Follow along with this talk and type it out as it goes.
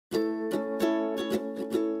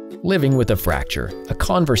Living with a Fracture, a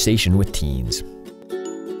conversation with teens.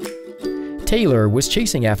 Taylor was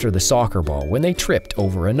chasing after the soccer ball when they tripped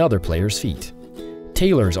over another player's feet.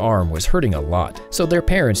 Taylor's arm was hurting a lot, so their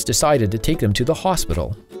parents decided to take them to the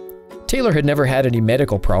hospital. Taylor had never had any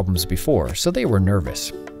medical problems before, so they were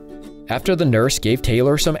nervous. After the nurse gave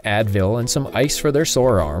Taylor some Advil and some ice for their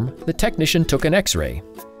sore arm, the technician took an X-ray.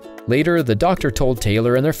 Later, the doctor told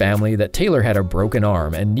Taylor and their family that Taylor had a broken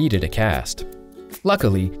arm and needed a cast.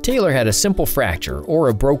 Luckily, Taylor had a simple fracture or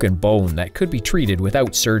a broken bone that could be treated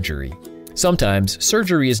without surgery. Sometimes,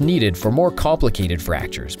 surgery is needed for more complicated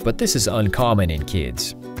fractures, but this is uncommon in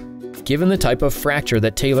kids. Given the type of fracture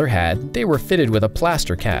that Taylor had, they were fitted with a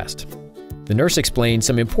plaster cast. The nurse explained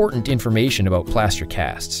some important information about plaster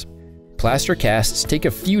casts. Plaster casts take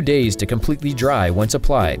a few days to completely dry once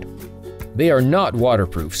applied. They are not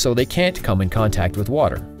waterproof, so they can't come in contact with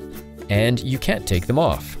water. And you can't take them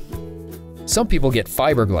off. Some people get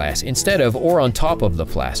fiberglass instead of or on top of the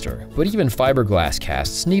plaster, but even fiberglass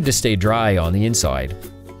casts need to stay dry on the inside.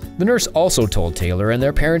 The nurse also told Taylor and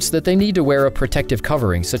their parents that they need to wear a protective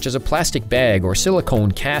covering such as a plastic bag or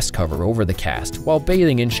silicone cast cover over the cast while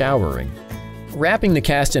bathing and showering. Wrapping the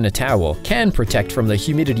cast in a towel can protect from the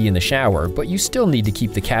humidity in the shower, but you still need to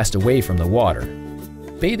keep the cast away from the water.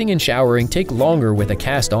 Bathing and showering take longer with a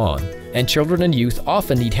cast on, and children and youth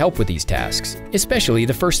often need help with these tasks, especially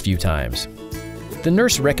the first few times. The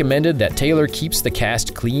nurse recommended that Taylor keeps the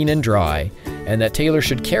cast clean and dry, and that Taylor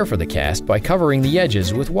should care for the cast by covering the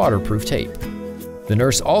edges with waterproof tape. The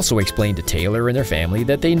nurse also explained to Taylor and their family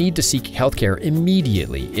that they need to seek healthcare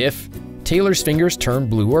immediately if Taylor's fingers turn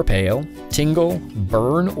blue or pale, tingle,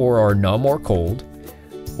 burn, or are numb or cold,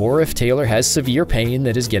 or if Taylor has severe pain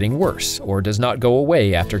that is getting worse or does not go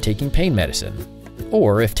away after taking pain medicine,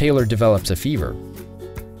 or if Taylor develops a fever.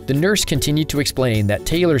 The nurse continued to explain that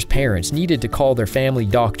Taylor's parents needed to call their family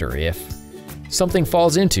doctor if something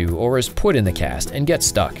falls into or is put in the cast and gets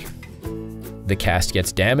stuck. The cast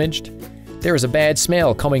gets damaged. There is a bad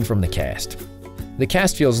smell coming from the cast. The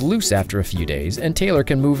cast feels loose after a few days and Taylor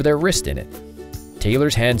can move their wrist in it.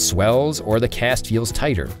 Taylor's hand swells or the cast feels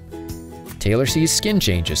tighter. Taylor sees skin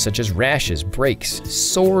changes such as rashes, breaks,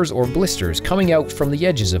 sores, or blisters coming out from the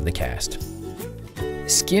edges of the cast.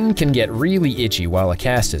 Skin can get really itchy while a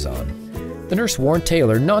cast is on. The nurse warned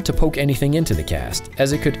Taylor not to poke anything into the cast,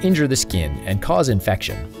 as it could injure the skin and cause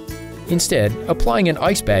infection. Instead, applying an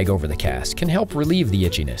ice bag over the cast can help relieve the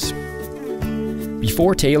itchiness.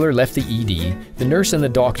 Before Taylor left the ED, the nurse and the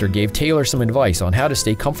doctor gave Taylor some advice on how to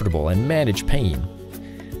stay comfortable and manage pain.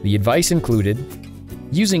 The advice included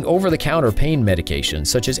using over-the-counter pain medications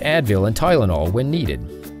such as Advil and Tylenol when needed,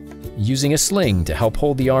 using a sling to help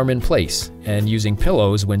hold the arm in place, and using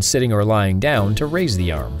pillows when sitting or lying down to raise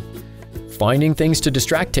the arm. Finding things to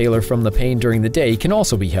distract Taylor from the pain during the day can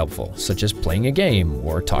also be helpful, such as playing a game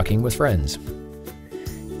or talking with friends.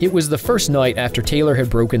 It was the first night after Taylor had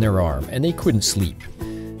broken their arm and they couldn't sleep.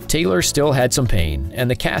 Taylor still had some pain,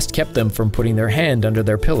 and the cast kept them from putting their hand under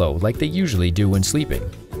their pillow like they usually do when sleeping.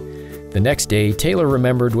 The next day, Taylor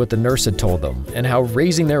remembered what the nurse had told them and how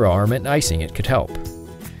raising their arm and icing it could help.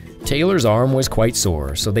 Taylor's arm was quite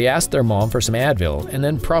sore, so they asked their mom for some Advil and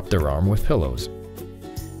then propped their arm with pillows.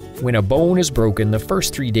 When a bone is broken, the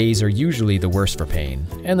first 3 days are usually the worst for pain,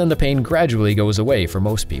 and then the pain gradually goes away for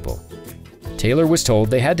most people. Taylor was told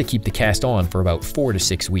they had to keep the cast on for about 4 to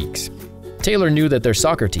 6 weeks. Taylor knew that their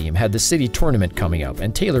soccer team had the city tournament coming up,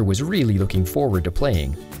 and Taylor was really looking forward to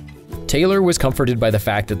playing. Taylor was comforted by the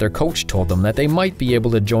fact that their coach told them that they might be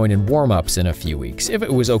able to join in warm-ups in a few weeks if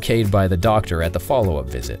it was okayed by the doctor at the follow-up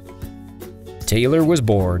visit. Taylor was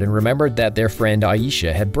bored and remembered that their friend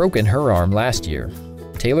Aisha had broken her arm last year.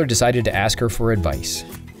 Taylor decided to ask her for advice.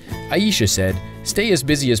 Aisha said, "Stay as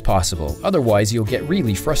busy as possible, otherwise you'll get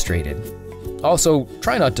really frustrated. Also,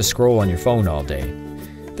 try not to scroll on your phone all day.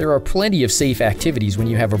 There are plenty of safe activities when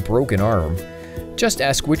you have a broken arm. Just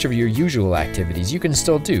ask which of your usual activities you can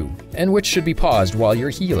still do, and which should be paused while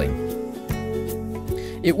you're healing."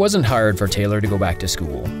 It wasn't hard for Taylor to go back to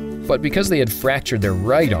school, but because they had fractured their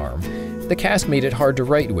right arm, the cast made it hard to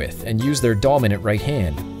write with and use their dominant right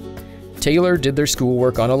hand. Taylor did their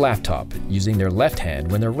schoolwork on a laptop, using their left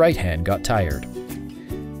hand when their right hand got tired.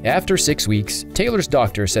 After 6 weeks, Taylor's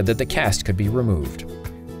doctor said that the cast could be removed.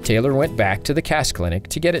 Taylor went back to the cast clinic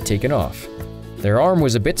to get it taken off. Their arm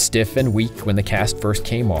was a bit stiff and weak when the cast first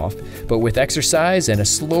came off, but with exercise and a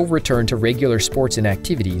slow return to regular sports and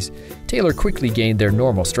activities, Taylor quickly gained their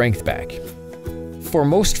normal strength back. For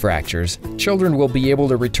most fractures, children will be able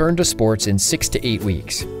to return to sports in 6 to 8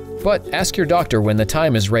 weeks. But ask your doctor when the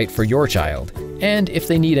time is right for your child, and if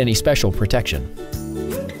they need any special protection.